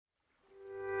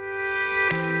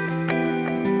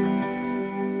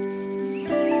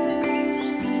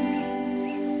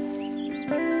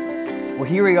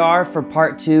here we are for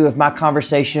part 2 of my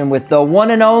conversation with the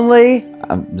one and only...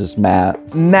 I'm just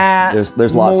Matt. Matt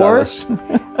There's lots of us.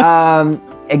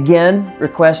 Again,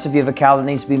 request if you have a cow that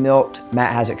needs to be milked.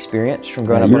 Matt has experience from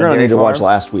growing up on a You're going to dairy need to watch farm.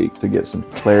 last week to get some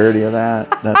clarity of that.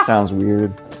 That sounds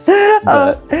weird.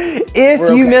 If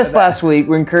you missed last week,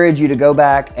 we encourage you to go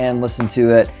back and listen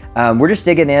to it. We're just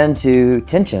digging into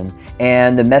tension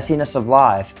and the messiness of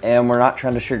life, and we're not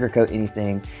trying to sugarcoat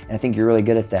anything, and I think you're really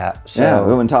good at that. So, yeah,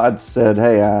 when Todd said,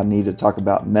 hey, I need to talk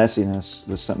about messiness,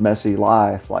 with some messy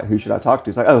life, like who should I talk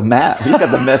to? It's like, oh, Matt, he's got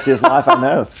the messiest life I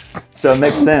know. So it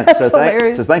makes sense.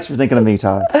 So thanks for thinking of me,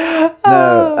 Todd.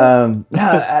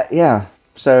 Yeah.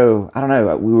 So I don't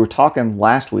know. We were talking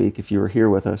last week, if you were here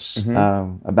with us,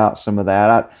 about some of that.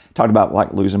 I talked about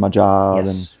like losing my job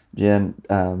and Jen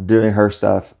doing her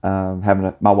stuff.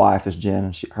 My wife is Jen,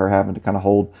 and her having to kind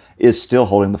of is still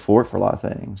holding the fort for a lot of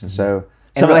things, and so.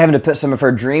 And really having to put some of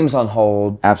her dreams on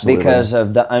hold, absolutely, because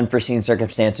of the unforeseen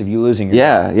circumstance of you losing your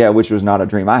job. Yeah, which was not a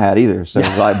dream I had either. So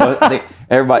like, I think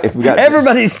everybody, if we got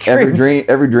everybody's dreams.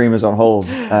 every dream is on hold.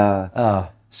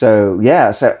 So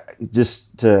yeah, so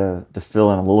just to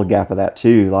fill in a little gap of that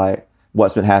too, like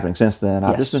what's been happening since then.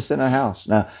 I've just been sitting in a house.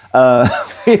 Now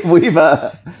he's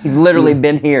literally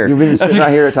been here. You've been sitting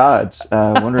right here at Todd's,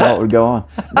 wondering what would go on.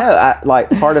 No, like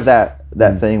part of that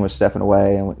thing was stepping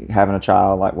away and having a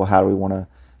child. Like, well, how do we want to,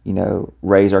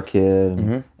 raise our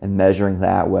kid and measuring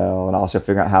that well, and also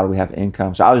figuring out how do we have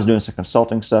income. So I was doing some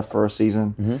consulting stuff for a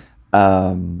season,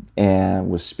 and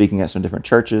was speaking at some different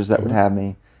churches that would have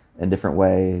me in different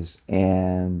ways,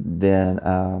 and then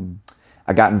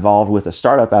I got involved with a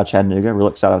startup out of Chattanooga. Real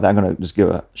excited about that. I'm going to just give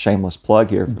a shameless plug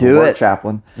here for the Work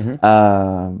Chaplain.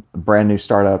 A brand new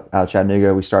startup out of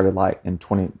Chattanooga. We started like in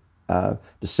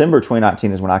December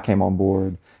 2019 is when I came on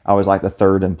board. I was like the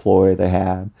third employee they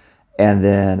had. And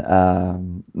then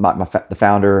the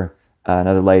founder,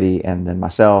 another lady, and then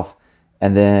myself.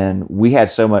 And then we had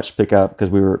so much pick up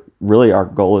because our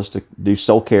goal is to do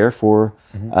soul care for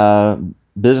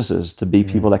businesses, to be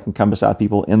people that can come beside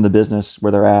people in the business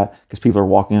where they're at, because people are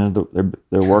walking into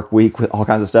their work week with all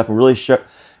kinds of stuff, and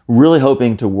really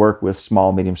hoping to work with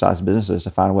small, medium-sized businesses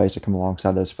to find ways to come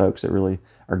alongside those folks that really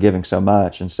are giving so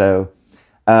much. And so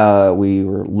we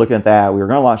were looking at that. We were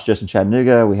going to launch just in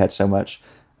Chattanooga. We had so much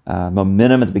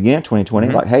momentum at the beginning of 2020,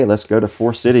 like, hey, let's go to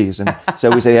 4 cities. And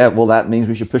so we say, yeah, well, that means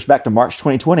we should push back to March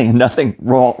 2020, and nothing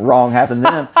wrong happened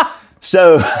then.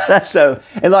 So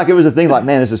and like it was a thing, like,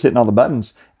 man, this is hitting all the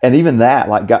buttons. And even that,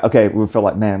 like, we felt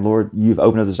like, man, Lord, you've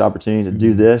opened up this opportunity to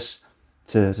do this,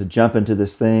 to jump into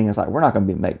this thing. It's like, we're not trying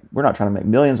to make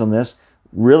millions on this.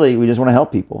 Really, we just want to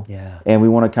help people. Yeah. And we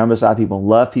want to come beside people and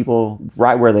love people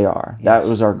right where they are. Yes. That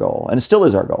was our goal, and it still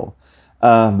is our goal.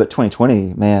 But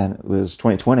 2020, man, it was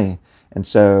 2020, and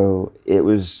so it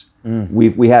was.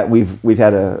 We've had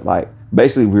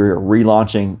basically we were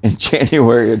relaunching in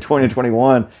January of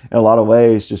 2021 in a lot of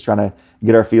ways, just trying to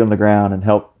get our feet on the ground and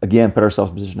help, again, put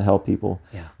ourselves in a position to help people.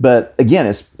 Yeah. But again,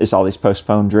 it's all these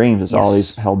postponed dreams, it's all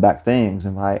these held back things,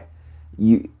 and like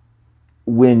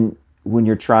when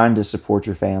you're trying to support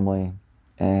your family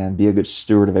and be a good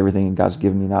steward of everything God's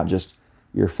given you, not just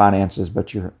your finances,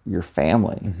 but your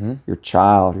family, your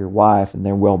child, your wife, and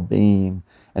their well-being,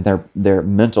 and their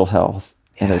mental health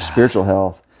and their spiritual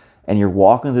health, and you're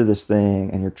walking through this thing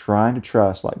and you're trying to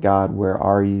trust, like, God, where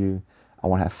are you? I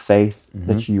want to have faith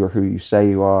that you are who you say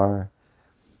you are.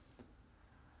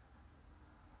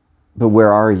 But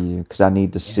where are you? Because I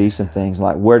need to see some things,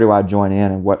 like, where do I join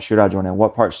in, and what should I join in?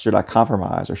 What parts should I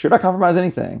compromise, or should I compromise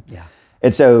anything? Yeah.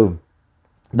 And so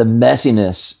the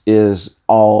messiness is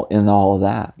all in all of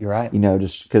that. You're right.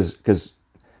 Just because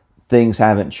things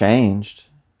haven't changed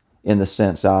in the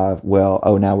sense of, well,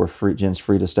 now we're free. Jen's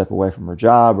free to step away from her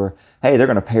job, or hey, they're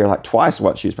going to pay her like twice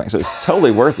what she was paying, so it's totally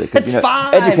worth it. Because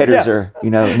educators are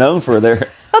known for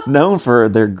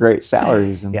their great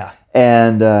salaries,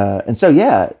 and so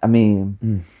I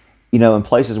mean, in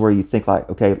places where you think like,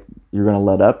 okay, you're going to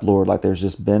let up, Lord, like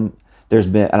there's been,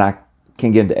 and I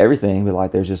can't get into everything, but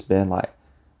like there's just been like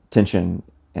tension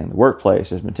in the workplace.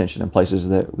 There's been tension in places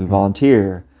that we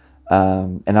volunteer,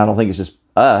 and I don't think it's just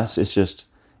us.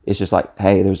 It's just like,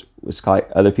 hey, it's like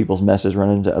other people's messes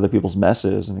run into other people's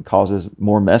messes, and it causes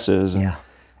more messes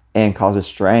and causes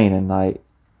strain. And like,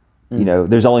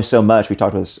 there's only so much. We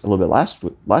talked about this a little bit last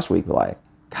week, but like,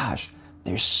 gosh,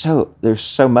 there's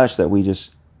so much that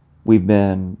we've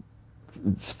been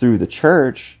through the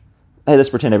church. Hey,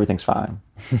 let's pretend everything's fine.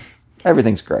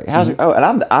 Everything's great. How's it? Oh,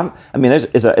 and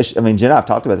Jen and I've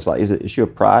talked about this. Like, is it an issue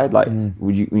of pride? Like,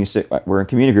 when you sit, like, we're in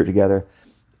community group together,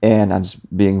 and I'm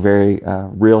just being very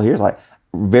real here. It's like,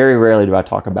 very rarely do I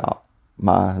talk about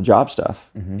my job stuff,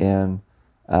 and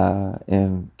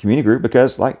in community group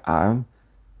because like I'm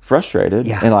frustrated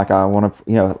and like I want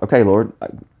to, okay, Lord,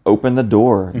 like, open the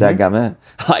door that got me,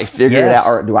 like figure it out,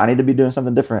 or do I need to be doing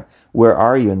something different? Where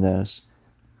are you in this?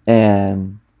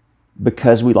 And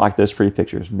because we like those pretty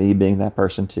pictures, me being that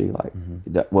person too, like,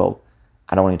 well,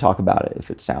 I don't want to talk about it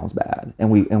if it sounds bad, and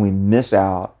we miss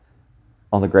out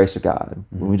on the grace of God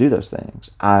when we do those things.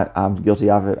 I'm guilty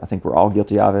of it. I think we're all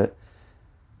guilty of it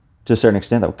to a certain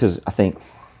extent, though, because I think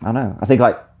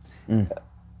like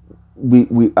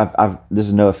I've this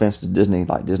is no offense to Disney,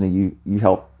 like Disney, you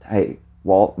help. Hey,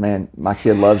 Walt, man, my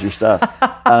kid loves your stuff.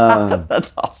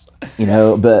 That's awesome.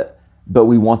 But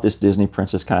we want this Disney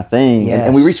princess kind of thing,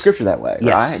 and we read scripture that way,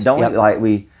 right? Don't we? Like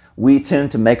we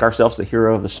tend to make ourselves the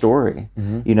hero of the story.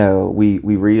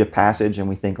 We read a passage and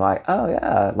we think like, oh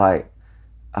yeah, like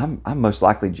I'm most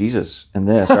likely Jesus in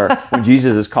this, or when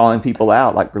Jesus is calling people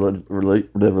out, like the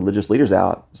religious leaders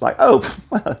out, it's like, oh,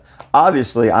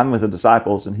 obviously I'm with the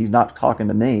disciples and he's not talking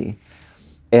to me.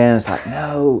 And it's like,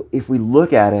 no, if we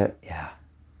look at it,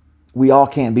 we all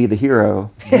can't be the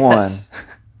hero. One,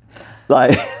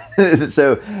 like,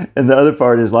 so, and the other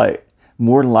part is like,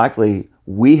 more than likely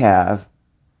we have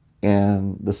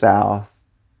in the South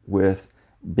with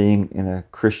being in a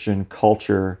Christian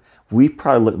culture, we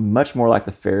probably look much more like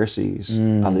the Pharisees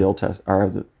of the Old Testament, or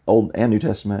the Old and New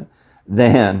Testament,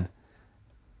 than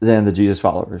the Jesus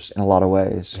followers in a lot of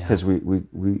ways, because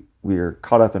we are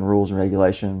caught up in rules and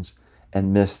regulations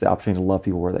and miss the opportunity to love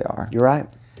people where they are. You're right.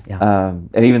 Yeah.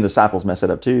 And even the disciples mess it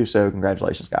up too. So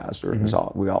congratulations, guys.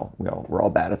 We're all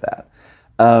bad at that.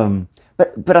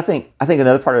 But I think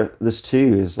another part of this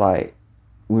too is like,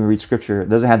 when we read scripture,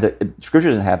 scripture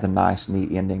doesn't have the nice,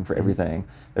 neat ending for everything.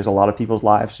 There's a lot of people's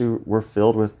lives who were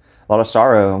filled with a lot of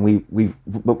sorrow, and we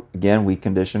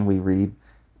condition, we read,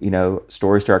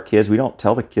 stories to our kids. We don't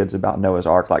tell the kids about Noah's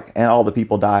Ark, like, and all the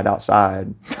people died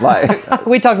outside. Like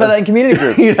we talked about that in community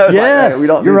group. Yes, like, we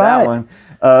don't do that one.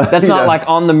 That's not like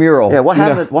on the mural. Yeah, what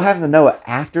happened to Noah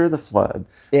after the flood?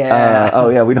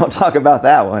 Yeah. We don't talk about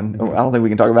that one. I don't think we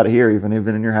can talk about it here, even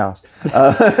in your house.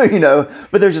 But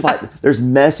there's just like, there's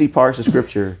messy parts of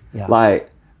scripture. Like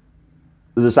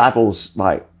the disciples,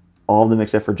 like all of them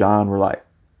except for John, were like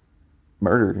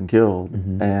murdered and killed.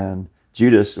 And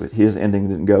Judas, his ending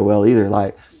didn't go well either.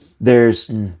 Like there's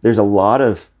a lot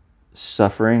of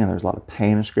suffering and there's a lot of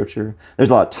pain in scripture. There's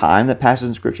a lot of time that passes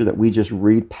in scripture that we just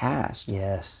read past.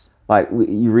 Yes. Like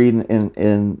you read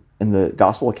in the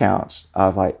gospel accounts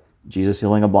of like Jesus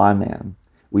healing a blind man.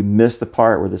 We miss the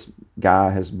part where this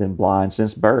guy has been blind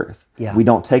since birth. We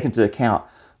don't take into account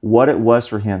what it was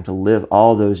for him to live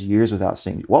all those years without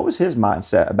seeing. What was his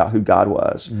mindset about who God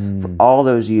was for all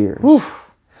those years?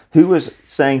 Who was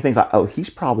saying things like, oh, he's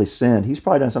probably sinned. He's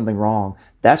probably done something wrong.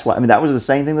 That's why. I mean, that was the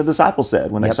same thing the disciples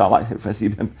said when they saw, like,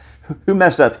 who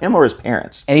messed up, him or his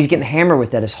parents? And he's getting hammered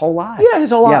with that his whole life. Yeah,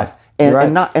 his whole life.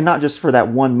 And not just for that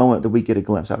one moment that we get a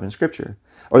glimpse of in Scripture.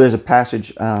 Or there's a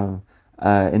passage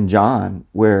in John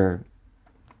where,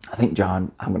 I think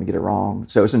John, I'm going to get it wrong.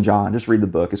 So it's in John. Just read the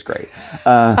book. It's great.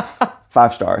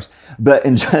 5 stars. But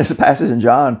there's a passage in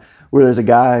John where there's a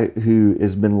guy who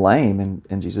has been lame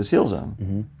and Jesus heals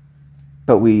him.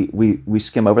 But we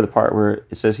skim over the part where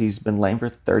it says he's been lame for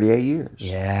 38 years.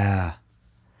 Yeah.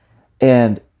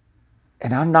 And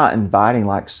I'm not inviting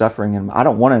like suffering, and I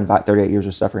don't want to invite 38 years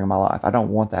of suffering in my life. I don't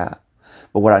want that.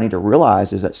 But what I need to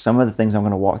realize is that some of the things I'm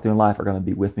going to walk through in life are going to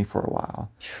be with me for a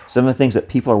while. Some of the things that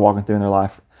people are walking through in their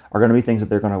life are going to be things that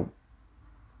they're going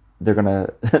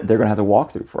to have to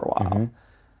walk through for a while.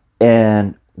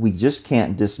 And we just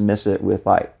can't dismiss it with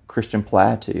like Christian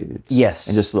platitudes. Yes.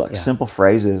 And just like simple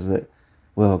phrases that,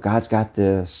 well, God's got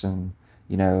this, and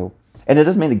and it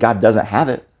doesn't mean that God doesn't have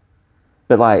it,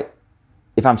 but like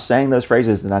if I'm saying those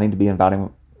phrases, then I need to be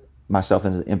inviting myself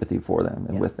into empathy for them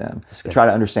and with them to try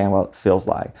to understand what it feels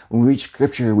like. When we read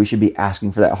scripture, we should be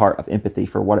asking for that heart of empathy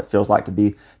for what it feels like to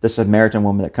be the Samaritan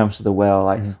woman that comes to the well.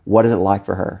 Like, what is it like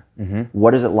for her?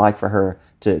 What is it like for her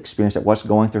to experience that? What's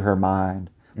going through her mind?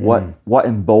 What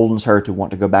emboldens her to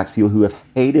want to go back to people who have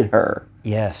hated her?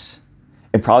 Yes.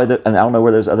 And probably, and I don't know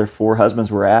where those other 4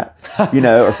 husbands were at,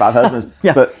 or 5 husbands.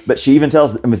 But she even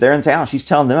tells them, if they're in town, she's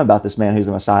telling them about this man who's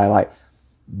the Messiah. Like,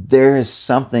 there is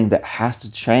something that has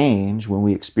to change when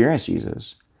we experience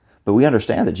Jesus. But we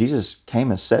understand that Jesus came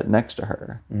and sat next to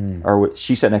her, or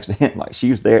she sat next to him. Like, she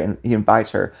was there, and he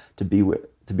invites her to be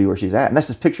where she's at. And that's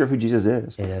the picture of who Jesus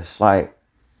is. It is. Like,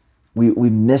 we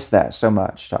miss that so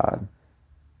much, Todd.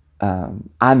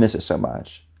 I miss it so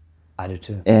much. I do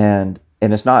too. And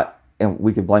it's not, and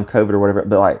we could blame COVID or whatever,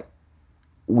 but like,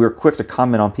 we're quick to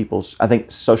comment on people's, I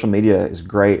think social media is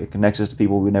great. It connects us to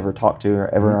people we never talked to or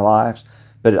ever in our lives.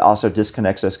 but it also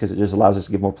disconnects us because it just allows us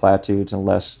to give more platitudes and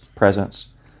less presence.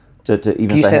 To even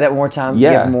Can you say that one more time?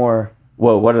 Yeah. Give more.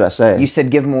 Whoa, what did I say? You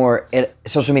said give more.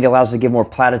 Social media allows us to give more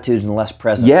platitudes and less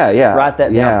presence. Yeah. Write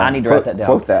that down. I need to write that down.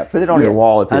 Quote that. Put it on your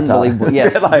wall up here. Unbelievable.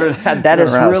 Yes, like, that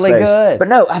is really good. But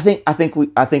no, I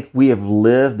think we have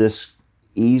lived this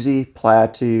easy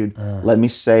platitude. Let me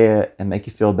say it and make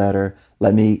you feel better.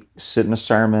 Let me sit in a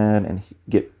sermon and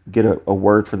get a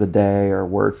word for the day or a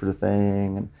word for the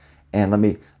thing, and let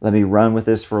me run with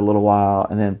this for a little while,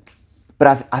 and then.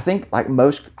 But I think like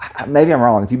most, maybe I'm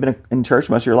wrong. If you've been in church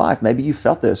most of your life, maybe you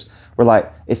felt this, where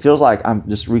like it feels like I'm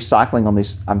just recycling on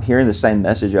these. I'm hearing the same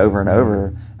message over and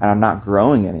over, and I'm not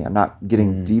growing any. I'm not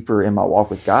getting deeper in my walk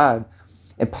with God,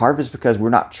 and part of it's because we're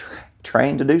not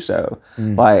trained to do so.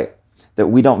 Like that,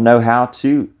 we don't know how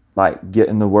to like get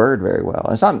in the Word very well.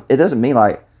 And it's not. It doesn't mean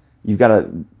like you've got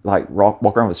to like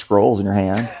walk around with scrolls in your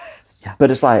hand,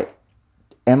 but it's like.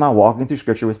 Am I walking through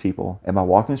Scripture with people? Am I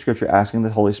walking through Scripture asking the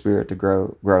Holy Spirit to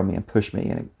grow me and push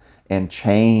me and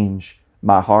change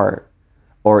my heart?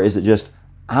 Or is it just,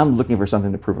 I'm looking for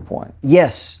something to prove a point?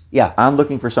 Yes. Yeah. I'm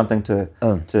looking for something to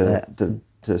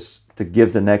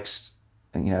give the next,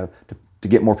 to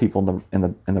get more people in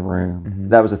the room.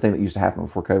 That was the thing that used to happen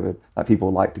before COVID. Like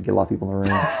people like to get a lot of people in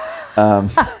the room.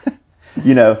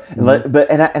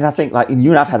 And I think like, and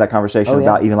you and I've had that conversation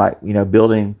about even like,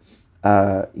 building,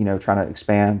 trying to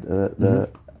expand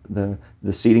the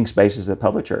seating spaces at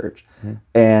public church,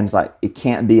 and it's like it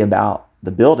can't be about the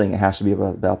building; it has to be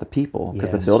about the people, because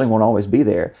the building won't always be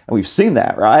there, and we've seen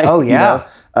that, right? Oh yeah,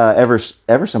 ever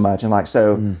so much, and like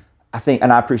so, I think,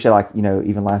 and I appreciate like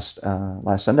even last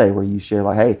Sunday where you shared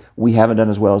like, hey, we haven't done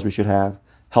as well as we should have,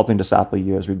 helping disciple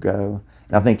you as we go,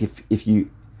 and I think if you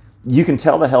can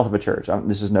tell the health of a church.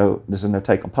 This is no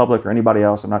take on public or anybody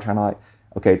else. I'm not trying to like,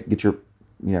 okay, get your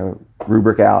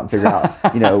rubric out and figure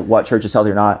out, what church is healthy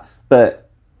or not.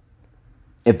 But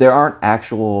if there aren't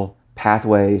actual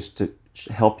pathways to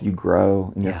help you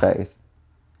grow in your faith,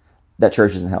 that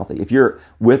church isn't healthy. If you're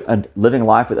living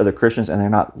life with other Christians and they're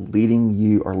not leading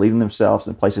you or leading themselves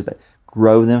in places that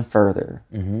grow them further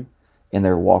in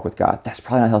their walk with God, that's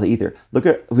probably not healthy either.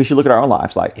 We should look at our own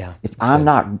lives. Like, if I'm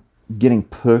not getting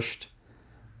pushed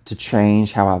to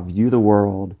change how I view the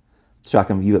world so I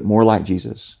can view it more like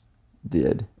Jesus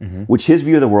did, which his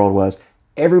view of the world was,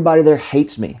 everybody there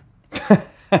hates me.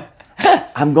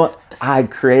 I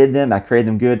created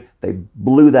them good. They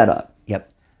blew that up. Yep.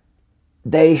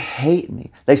 They hate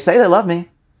me. They say they love me,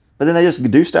 but then they just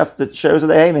do stuff that shows that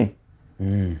they hate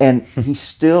me. And he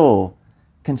still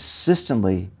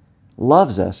consistently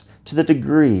loves us to the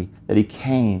degree that he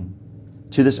came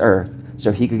to this earth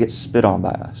so he could get spit on by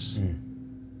us.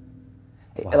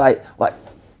 Wow. Like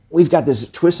we've got this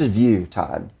twisted view,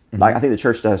 Todd. Like I think the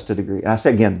church does to a degree. And I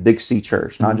say again, big C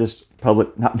church, not just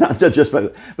public, not just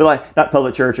public, but like not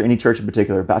public church or any church in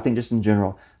particular, but I think just in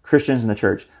general, Christians in the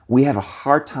church, we have a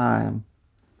hard time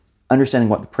understanding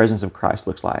what the presence of Christ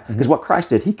looks like. Because what Christ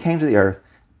did, he came to the earth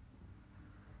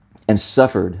and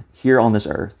suffered here on this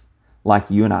earth like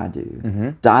you and I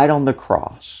do, died on the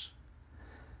cross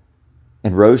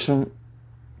and rose from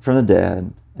the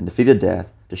dead and defeated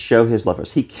death to show his love for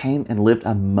us. He came and lived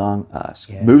among us,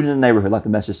 moved in the neighborhood like the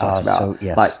message talks about.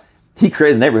 Like he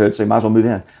created the neighborhood, so he might as well move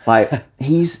in. Like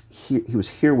he was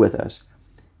here with us.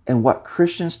 And what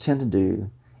Christians tend to do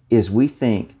is we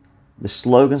think the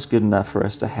slogan's good enough for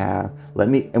us to have.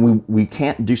 We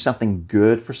can't do something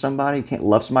good for somebody. We can't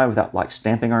love somebody without like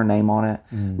stamping our name on it.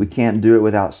 We can't do it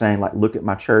without saying like, look at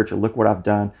my church or look what I've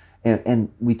done.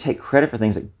 And we take credit for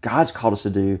things that God's called us to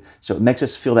do, so it makes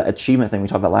us feel that achievement thing we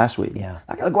talked about last week.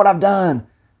 Like, look what I've done.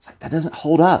 It's like, that doesn't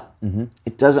hold up.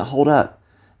 It doesn't hold up.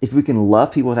 If we can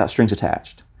love people without strings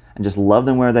attached and just love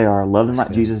them where they are, love them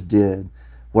like Jesus did,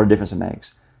 what a difference it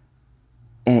makes.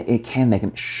 And it can make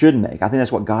and it should make. I think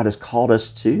that's what God has called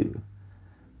us to.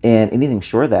 And anything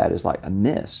short of that is like a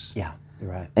miss. Yeah,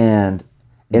 you're right. And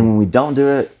when we don't do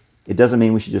it, it doesn't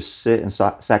mean we should just sit in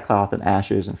sackcloth and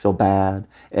ashes and feel bad.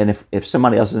 And if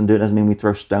somebody else doesn't do it, it doesn't mean we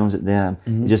throw stones at them.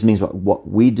 It just means what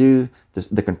we do,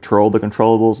 the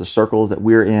controllables, the circles that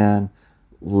we're in,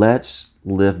 let's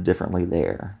live differently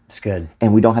there. It's good.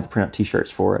 And we don't have to print up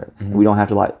T-shirts for it. And we don't have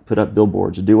to like put up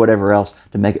billboards or do whatever else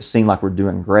to make it seem like we're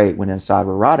doing great when inside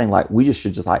we're rotting. Like we just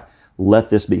should just like let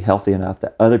this be healthy enough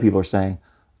that other people are saying,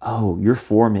 oh, you're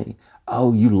for me.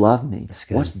 Oh, you love me. That's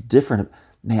good. What's different?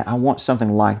 Man, I want something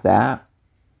like that,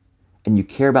 and you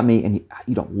care about me, and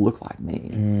you don't look like me,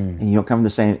 and you don't come from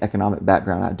the same economic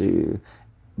background I do,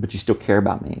 but you still care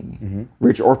about me,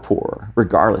 rich or poor,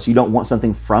 regardless. You don't want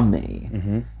something from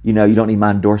me. You don't need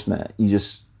my endorsement. You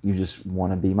just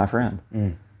want to be my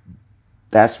friend.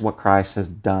 that's what Christ has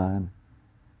done.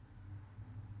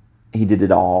 He did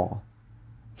it all.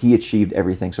 He achieved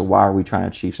everything. So why are we trying to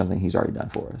achieve something he's already done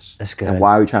for us? That's good. And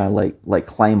why are we trying to like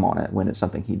claim on it when it's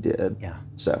something he did? Yeah.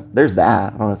 So there's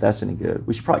that. I don't know if that's any good.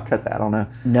 We should probably cut that. I don't know.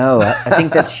 No, I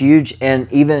think that's huge.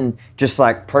 And even just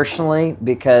like personally,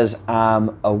 because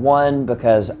I'm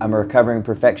because I'm a recovering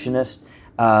perfectionist,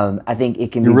 I think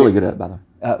it can You're be really good at it, by the way.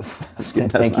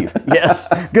 Thank you. Yes.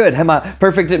 Good. Am I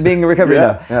perfect at being a recovery?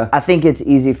 Yeah, No. yeah. I think it's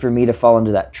easy for me to fall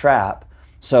into that trap.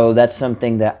 So that's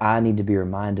something that I need to be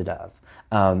reminded of.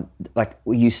 Like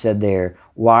you said there,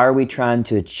 why are we trying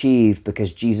to achieve?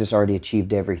 Because Jesus already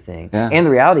achieved everything. Yeah. And the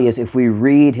reality is, if we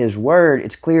read his word,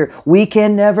 it's clear we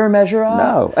can never measure up.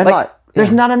 No. And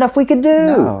there's not enough we could do.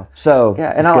 No. So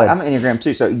yeah, and I'm an Enneagram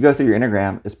too. So you go through your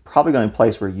Enneagram, it's probably going to be a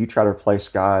place where you try to replace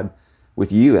God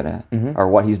with you in it, or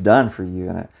what he's done for you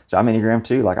in it. So I'm Enneagram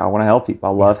too. Like, I want to help people.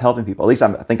 I love helping people. At least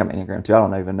I think I'm Enneagram too. I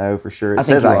don't even know for sure. It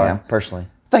says I am. Personally.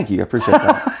 Thank you. I appreciate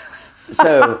that.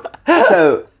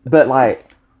 But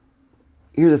like,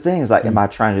 here's the thing is like, am I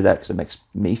trying to do that because it makes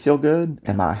me feel good?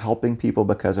 Am I helping people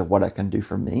because of what I can do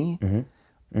for me?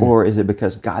 Or is it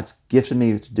because God's gifted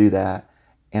me to do that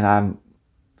and I'm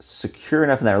secure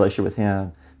enough in that relationship with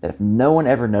him that if no one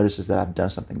ever notices that I've done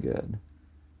something good,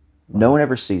 no one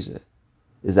ever sees it,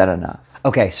 is that enough?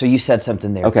 Okay, so you said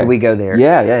something there. Okay. Can we go there?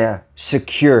 Yeah.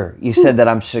 Secure. You said that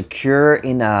I'm secure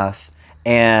enough,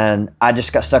 and I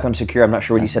just got stuck on secure. I'm not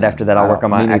sure what you said after that. I'll work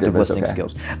on my active listening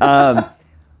skills.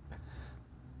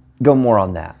 Go more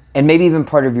on that. And maybe even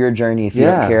part of your journey if you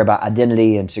don't care about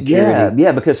identity and security.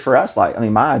 Yeah, because for us, like, I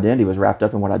mean, my identity was wrapped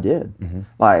up in what I did.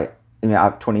 Like, I mean, I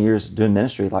have 20 years doing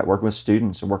ministry, like working with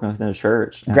students and working within the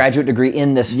church. Graduate degree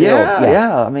in this field.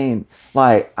 Yeah. I mean,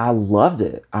 like, I loved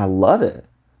it. I love it.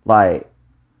 Like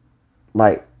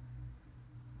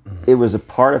it was a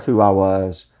part of who I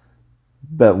was,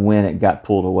 but when it got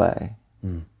pulled away,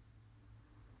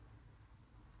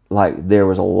 like, there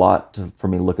was a lot for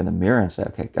me to look in the mirror and say,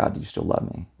 okay, God, do you still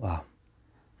love me? Wow.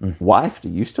 Wife, do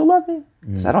you still love me?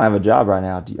 Because I don't have a job right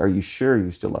now. Are you sure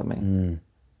you still love me?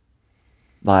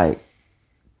 Like,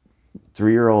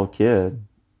 3-year-old kid,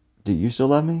 do you still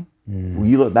love me? Will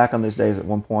you look back on those days at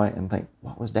one point and think,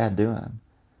 what was Dad doing?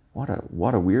 What a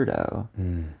weirdo.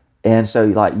 And so,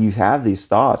 like, you have these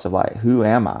thoughts of like, who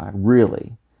am I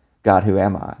really? God, who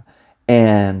am I?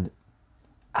 And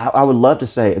I would love to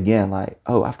say again, like,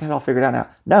 oh, I've got it all figured out now.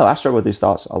 No, I struggle with these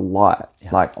thoughts a lot,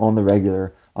 like on a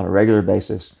regular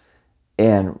basis,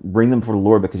 and bring them before the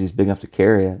Lord because he's big enough to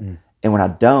carry it. And when I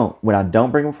don't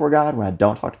bring them before God, when I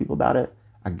don't talk to people about it,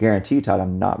 I guarantee you, Todd,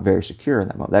 I'm not very secure in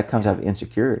that moment. That comes out of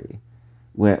insecurity.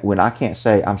 When I can't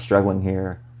say I'm struggling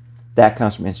here, that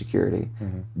comes from insecurity.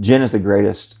 Jen is the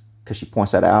greatest because she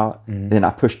points that out, and then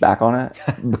I push back on it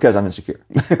because I'm insecure.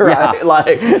 Right? Yeah. Like,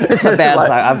 it's a bad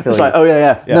side. I'm feeling it's like, oh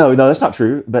yeah. No, that's not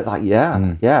true. But like,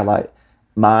 yeah, like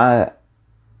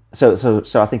so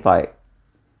I think like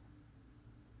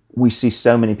we see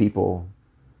so many people,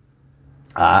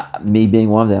 me being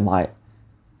one of them, like,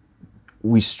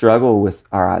 we struggle with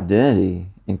our identity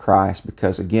in Christ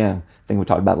because, again, I think we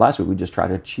talked about last week, we just try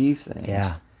to achieve things.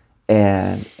 Yeah.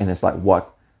 And it's like,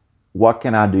 what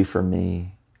can I do for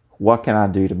me? What can I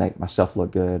do to make myself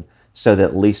look good so that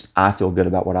at least I feel good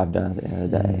about what I've done at the end of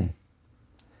the day?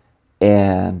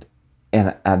 And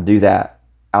I do that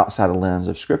outside the lens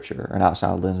of Scripture and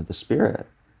outside the lens of the Spirit.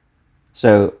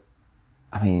 So,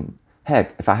 I mean,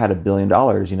 heck, if I had $1 billion,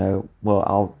 well,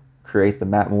 I'll create the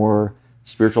Matt Moore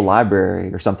Spiritual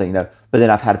Library or something, but then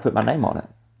I've had to put my name on it.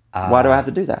 Why do I have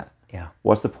to do that? Yeah.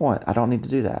 What's the point? I don't need to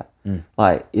do that.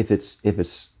 Like,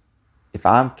 if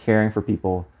I'm caring for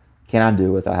people, can I do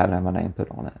it without having to have my name put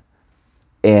on it?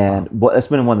 And that's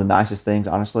been one of the nicest things,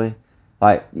 honestly.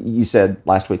 Like you said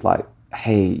last week, like,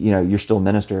 hey, you're still a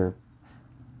minister.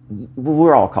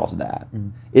 We're all called to that.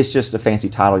 It's just a fancy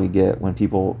title you get when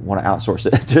people want to outsource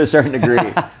it to a certain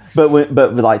degree. but we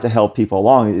like to help people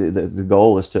along. The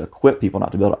goal is to equip people,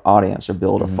 not to build an audience or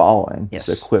build a following. Yes.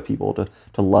 It's to equip people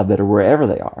to love better wherever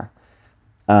they are.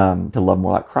 To love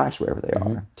more like Christ wherever they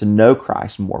are, to know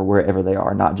Christ more wherever they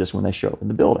are, not just when they show up in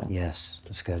the building. Yes,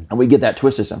 that's good. And we get that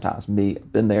twisted sometimes.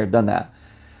 Been there, done that.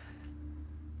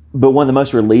 But one of the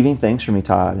most relieving things for me,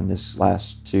 Todd, in this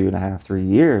last 2.5, 3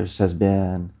 years has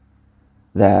been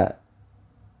that,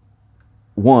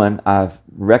 one, I've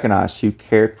recognized who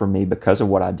cared for me because of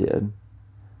what I did,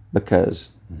 because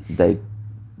they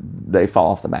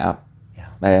fall off the map.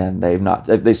 And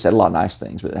they said a lot of nice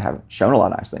things, but they haven't shown a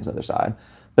lot of nice things on the other side.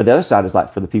 But the other side is like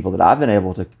for the people that I've been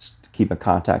able to keep in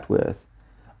contact with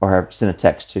or have sent a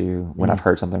text to when I've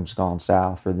heard something's gone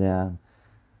south for them,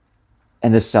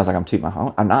 and this sounds like I'm tooting my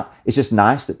horn. I'm not. It's just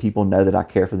nice that people know that I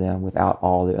care for them without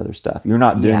all the other stuff. You're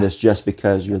not doing this just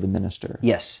because you're the minister.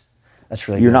 Yes. That's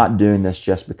really You're good. not doing this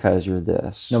just because you're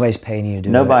this. Nobody's paying you to do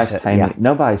it. Nobody's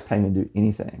paying me to do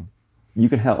anything. You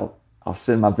can help. I'll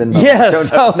send my Venmo.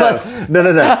 Yes. No.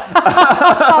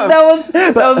 that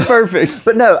was perfect.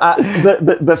 But no,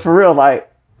 but for real, like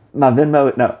my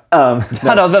Venmo. No. I was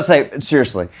about to say,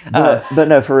 seriously. But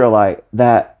no, for real, like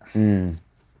that.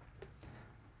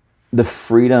 The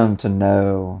freedom to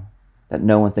know that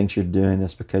no one thinks you're doing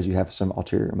this because you have some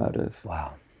ulterior motive.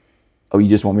 Wow. Oh, you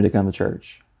just want me to come to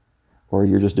church, or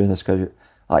you're just doing this because you're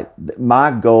like,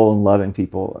 my goal in loving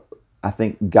people. I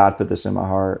think God put this in my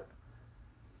heart,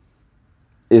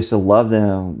 is to love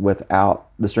them without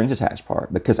the strings attached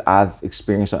part, because I've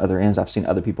experienced on other ends. I've seen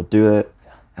other people do it.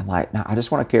 I'm like, no, I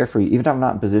just want to care for you. Even if I'm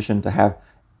not in position to have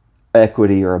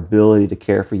equity or ability to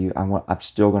care for you, I'm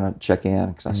still going to check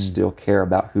in, because I still care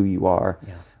about who you are,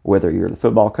 whether you're the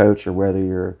football coach or whether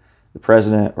you're the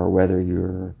president or whether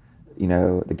you're,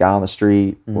 the guy on the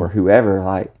street or whoever.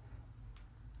 Like,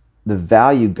 the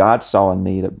value God saw in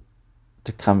me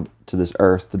to come to this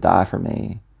earth to die for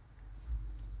me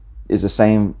is the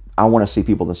same. I want to see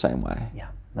people the same way. Yeah,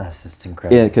 that's just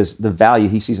incredible. Yeah, because the value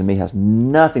He sees in me has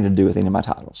nothing to do with any of my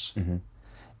titles.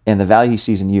 And the value He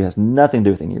sees in you has nothing to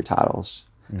do with any of your titles.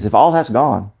 Because if all that's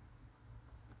gone,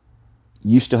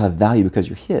 you still have value because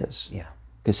you're His. Yeah.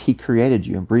 Because He created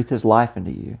you and breathed His life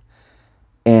into you.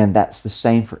 And that's the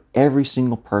same for every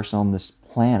single person on this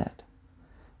planet,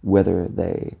 whether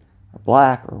they are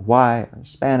black or white or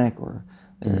Hispanic or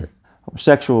they're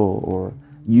homosexual, or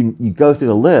you go through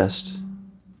the list,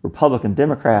 Republican,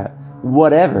 Democrat,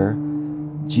 whatever,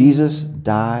 Jesus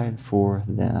died for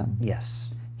them. Yes.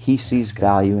 He sees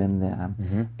value in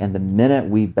them. And the minute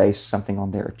we base something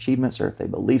on their achievements, or if they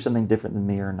believe something different than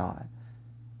me or not,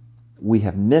 we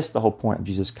have missed the whole point of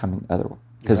Jesus coming otherwise.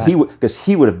 Because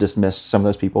he would have dismissed some of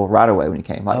those people right away when He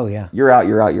came. Like, you're out,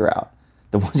 you're out, you're out.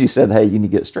 The ones He said, hey, you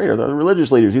need to get straight, are the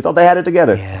religious leaders who thought they had it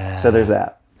together. Yeah. So there's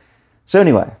that. So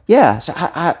anyway, so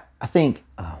I think,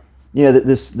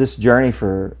 this journey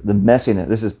for the messiness,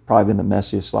 this has probably been the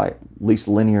messiest, like, least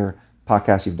linear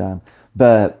podcast you've done.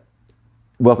 But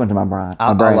welcome to my brain.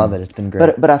 I love it. It's been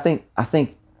great. But I think I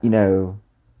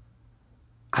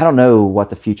don't know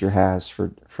what the future has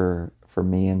for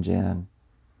me and Jen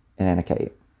and Anna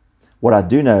Kate. What I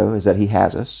do know is that He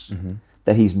has us,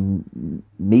 that He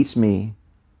meets me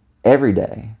every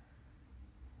day,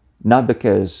 not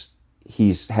because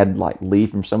He's had leave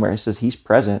from somewhere. He says He's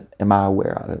present. Am I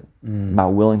aware of it? Am I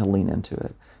willing to lean into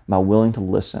it? Am I willing to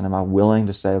listen? Am I willing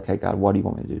to say, okay, God, what do you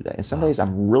want me to do today? And some days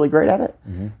I'm really great at it.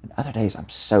 And other days I'm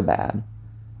so bad.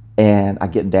 And I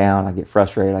get down, I get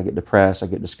frustrated, I get depressed, I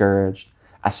get discouraged.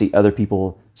 I see other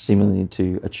people seemingly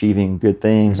to achieving good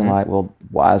things. I'm like, well,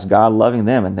 why is God loving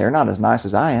them? And they're not as nice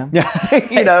as I am.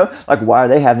 Why are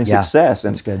they having success?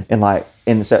 And, that's good.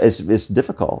 And so it's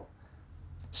difficult.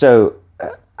 So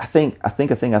I think a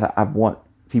thing I want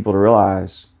people to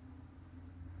realize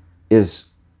is,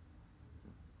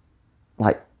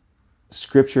 like,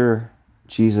 Scripture,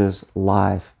 Jesus,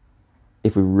 life,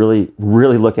 if we really,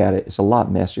 really look at it, it's a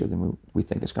lot messier than we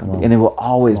think it's going to be. And it will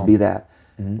always be that.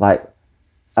 Like,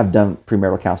 I've done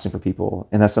premarital counseling for people,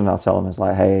 and that's something I'll tell them is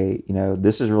like, hey,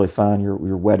 this is really fun. Your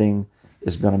wedding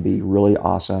is going to be really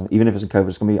awesome. Even if it's in COVID,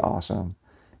 it's going to be awesome.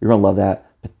 You're going to love that.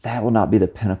 But that will not be the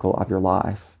pinnacle of your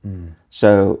life.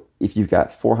 So if you've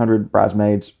got 400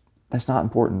 bridesmaids, that's not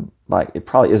important. Like, it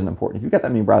probably isn't important. If you've got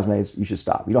that many bridesmaids, you should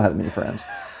stop. You don't have that many friends.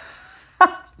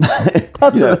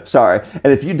 Sorry.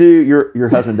 And if you do, your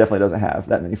husband definitely doesn't have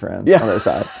that many friends on the other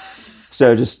side.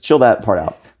 So just chill that part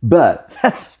out. But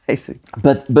that's basic.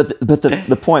 But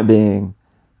the point being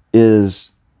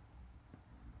is,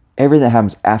 everything that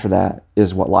happens after that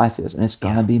is what life is, and it's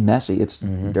gonna be messy. It's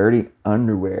dirty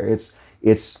underwear.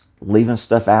 It's leaving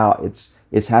stuff out.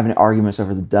 It's having arguments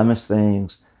over the dumbest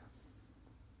things.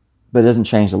 But it doesn't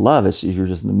change the love. It's you're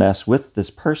just in the mess with this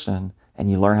person, and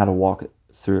you learn how to walk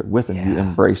through it with them. You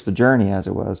embrace the journey as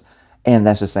it was, and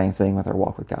that's the same thing with our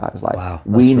walk with God. It's like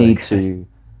we need to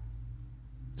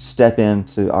step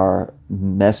into our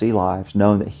messy lives,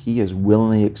 knowing that He is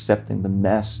willingly accepting the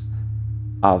mess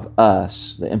of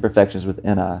us, the imperfections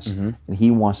within us, and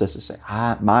He wants us to say,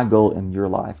 my goal in your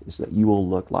life is that you will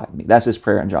look like me. That's His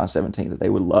prayer in John 17, that they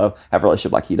would have a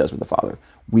relationship like He does with the Father.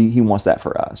 He wants that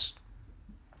for us.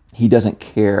 He doesn't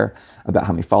care about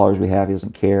how many followers we have. He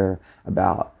doesn't care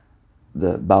about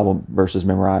the Bible verses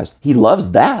memorized. He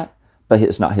loves that, but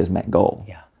it's not His main goal.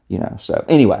 So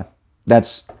anyway,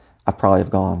 I probably have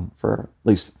gone for at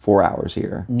least 4 hours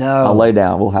here. No. I'll lay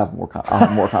down. I'll have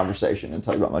more conversation and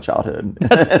tell you about my childhood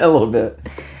in a little bit.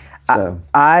 So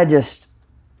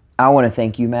I want to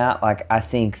thank you, Matt. Like, I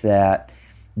think that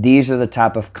these are the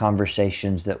type of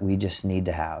conversations that we just need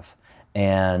to have.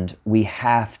 And we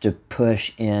have to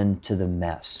push into the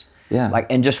mess. Yeah. Like,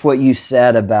 and just what you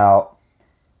said about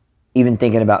even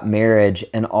thinking about marriage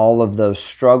and all of those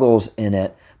struggles in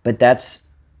it, but that's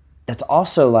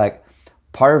also like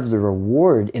part of the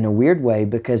reward in a weird way,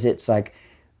 because it's like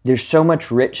there's so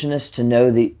much richness to know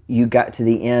that you got to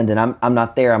the end, and I'm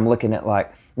not there. I'm looking at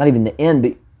like not even the end,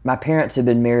 but my parents have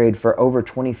been married for over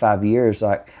 25 years.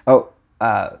 Like,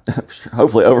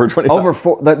 hopefully over 25. Over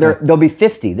four, they'll be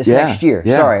 50 this next year.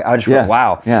 Yeah, Sorry, I just went,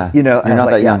 wow. Yeah. You know, You're not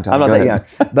that young, Tom. I'm not Go that ahead.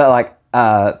 young. But like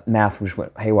math just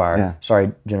went haywire. Yeah.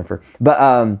 Sorry, Jennifer.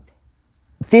 But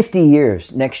 50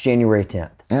 years next January 10th.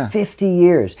 Yeah. 50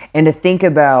 years. And to think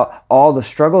about all the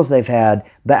struggles they've had,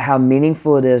 but how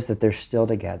meaningful it is that they're still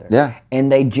together. Yeah.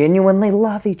 And they genuinely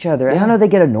love each other. And Yeah. I know they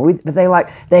get annoyed, but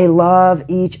they love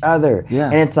each other. Yeah.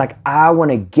 And it's like, I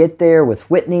want to get there with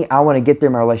Whitney. I want to get there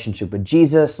in my relationship with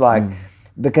Jesus. Like,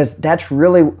 because that's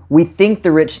really, we think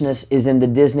the richness is in the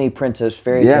Disney princess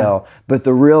fairy tale, but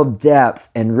the real depth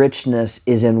and richness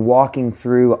is in walking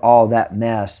through all that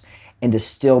mess and to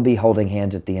still be holding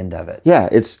hands at the end of it. Yeah,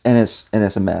 it's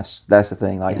a mess. That's the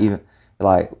thing. Like even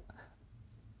like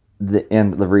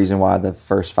the reason why the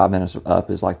first 5 minutes of Up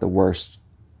is like the worst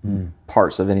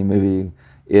parts of any movie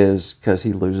is because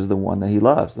he loses the one that he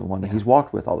loves, the one that he's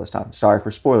walked with all this time. Sorry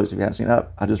for spoilers if you haven't seen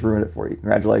Up. I just ruined it for you.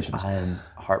 Congratulations. I am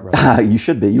heartbroken. You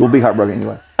should be. You will be heartbroken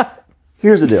anyway.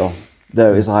 Here's the deal,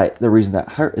 though, is like the reason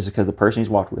that hurt is because the person he's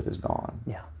walked with is gone.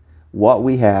 Yeah. What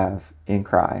we have in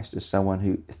Christ is someone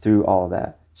who, through all of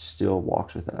that, still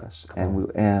walks with us,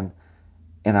 and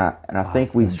I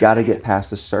think we've got to get past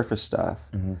the surface stuff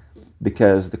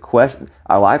because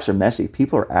our lives are messy.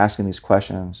 People are asking these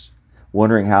questions,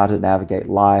 wondering how to navigate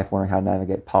life, wondering how to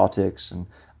navigate politics, and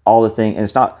all the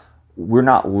things.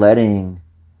 And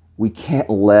we can't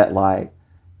let like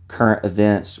current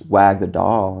events wag the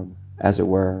dog, as it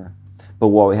were. But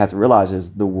what we have to realize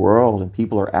is the world and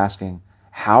people are asking,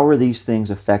 how are these things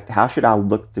how should I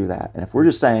look through that? And if we're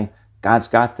just saying, God's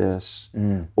got this,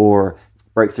 or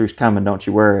breakthrough's coming, don't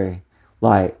you worry,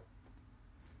 like,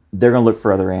 they're going to look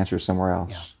for other answers somewhere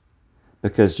else. Yeah.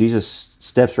 Because Jesus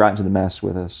steps right into the mess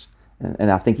with us. And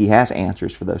I think he has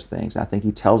answers for those things. I think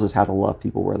he tells us how to love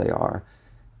people where they are.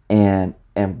 And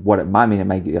what it might mean, it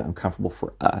may get uncomfortable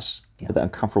for us. Yeah. But the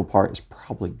uncomfortable part is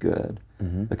probably good.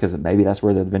 Because maybe that's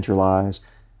where the adventure lies.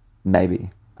 Maybe.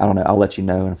 I don't know. I'll let you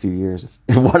know in a few years if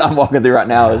what I'm walking through right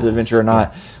now is an adventure or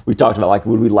not. We talked about like,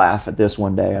 would we laugh at this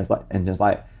one day? I was like, and just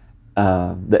like,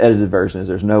 the edited version is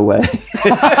there's no way,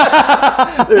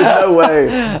 there's no way,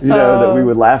 that we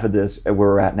would laugh at this at where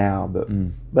we're at now.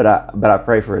 But I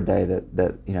pray for a day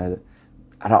that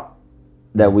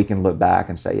we can look back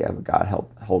and say, yeah, but God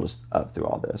helped hold us up through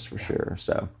all this for sure.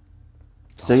 So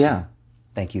yeah.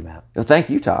 Thank you, Matt. Well, thank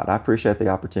you, Todd. I appreciate the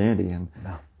opportunity and.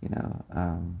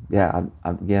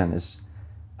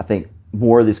 I think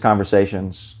more of these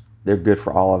conversations, they're good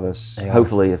for all of us.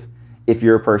 Hopefully, if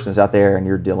you're a person that's out there and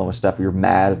you're dealing with stuff, you're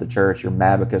mad at the church, you're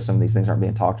mad because some of these things aren't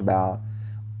being talked about,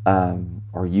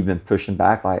 or you've been pushing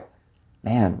back, like,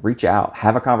 man, reach out,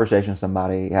 have a conversation with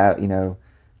somebody.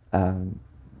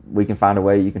 We can find a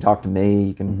way. You can talk to me.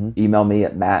 You can email me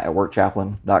at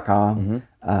matt@workchaplain.com.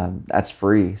 That's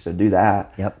free, so do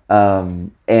that. Yep.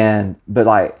 But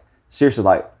like, seriously,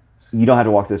 like, you don't have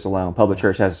to walk this alone. Public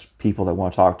church has people that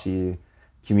want to talk to you.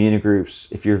 Community groups,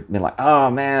 if you're been like, oh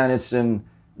man, it's in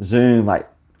Zoom, like,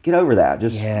 get over that.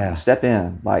 Just step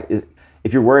in. Like,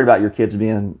 if you're worried about your kids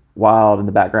being wild in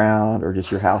the background or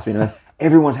just your house being a mess,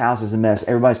 everyone's house is a mess.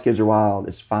 Everybody's kids are wild.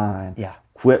 It's fine. Yeah.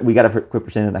 We got to quit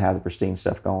pretending to have the pristine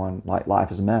stuff going. Like,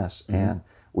 life is a mess, and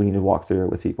we need to walk through it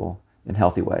with people in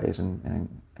healthy ways and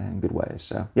good ways.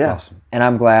 So yeah, awesome. And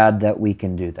I'm glad that we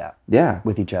can do that. Yeah,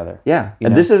 with each other. Yeah,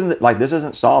 and this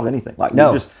doesn't solve anything. Like,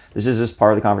 no, this is just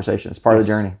part of the conversation. It's part of the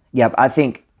journey. Yeah, I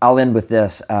think I'll end with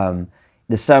this.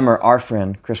 This summer, our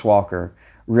friend Chris Walker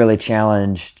really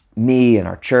challenged me and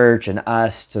our church and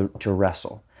us to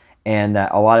wrestle. And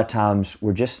that a lot of times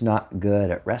we're just not good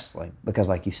at wrestling because,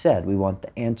 like you said, we want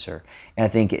the answer. And I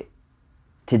think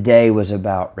today was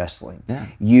about wrestling. Yeah.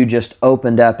 You just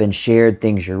opened up and shared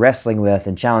things you're wrestling with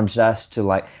and challenged us to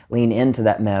like lean into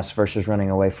that mess versus running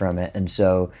away from it. And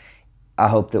so I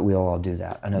hope that we'll all do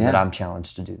that. I know that I'm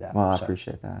challenged to do that. Well, I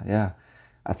appreciate that. Yeah.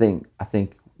 I think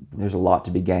there's a lot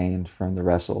to be gained from the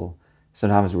wrestle.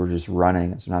 Sometimes we're just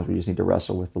running and sometimes we just need to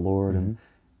wrestle with the Lord. And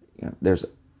there's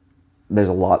there's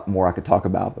a lot more I could talk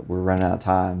about, but we're running out of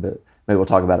time. But maybe we'll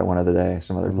talk about it one other day,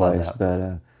 some other place.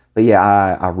 But yeah,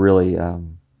 I really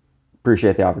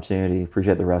appreciate the opportunity,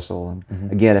 appreciate the wrestle.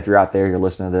 And again, if you're out there, you're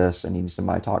listening to this, and you need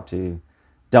somebody to talk to,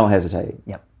 don't hesitate.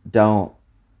 Yep.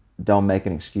 Don't make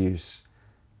an excuse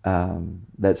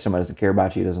that somebody doesn't care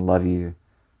about you, doesn't love you.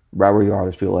 Right where you are,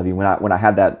 there's people who love you. When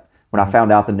I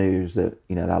found out the news that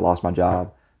that I lost my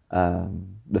job,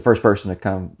 the first person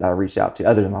that I reached out to,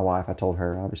 other than my wife, I told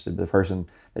her obviously, but the person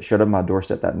that showed up on my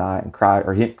doorstep that night and cried,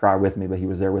 or he didn't cry with me, but he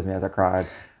was there with me as I cried,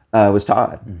 was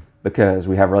Todd, because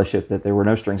we have a relationship that there were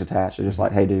no strings attached. It's just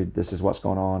like, hey, dude, this is what's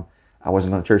going on. I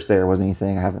wasn't going to church there. It wasn't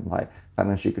anything. I haven't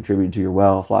financially contributed to your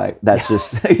wealth. That's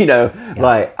just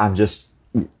I'm just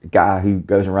a guy who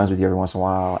goes and runs with you every once in a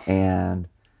while, and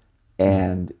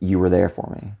you were there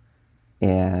for me.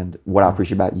 And what I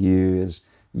appreciate about you is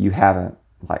you haven't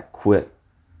quit.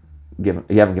 You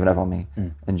haven't given up on me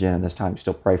and Jen. And this time, you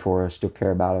still pray for us, still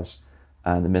care about us,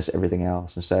 and amidst everything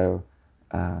else. And so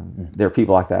there are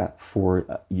people like that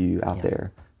for you out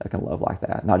there that can love like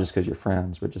that, not just because you're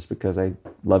friends, but just because they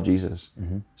love Jesus.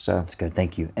 So that's good.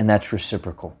 Thank you. And that's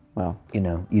reciprocal. Well,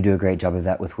 you do a great job of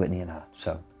that with Whitney and I.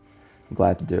 So I'm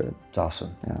glad to do it. It's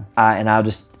awesome. Yeah.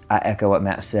 I echo what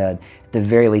Matt said. At the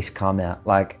very least, comment,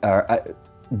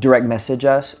 direct message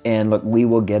us, and look, we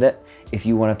will get it if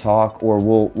you want to talk, or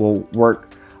we'll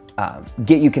work,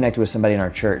 get you connected with somebody in our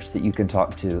church that you can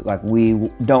talk to. We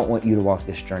don't want you to walk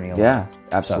this journey alone. Yeah,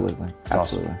 absolutely. So,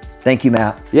 absolutely. Awesome. Thank you,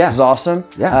 Matt. Yeah. It was awesome.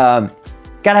 Yeah.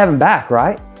 Gotta have him back,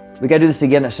 right? We gotta do this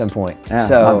again at some point. Yeah,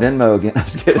 so not Venmo again. I'm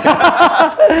just kidding.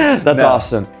 That's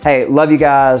awesome. Hey, love you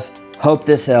guys. Hope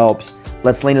this helps.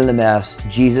 Let's lean in the mess.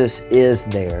 Jesus is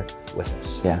there with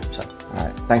us. Yeah. So, all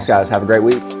right. Thanks, guys. Have a great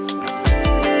week.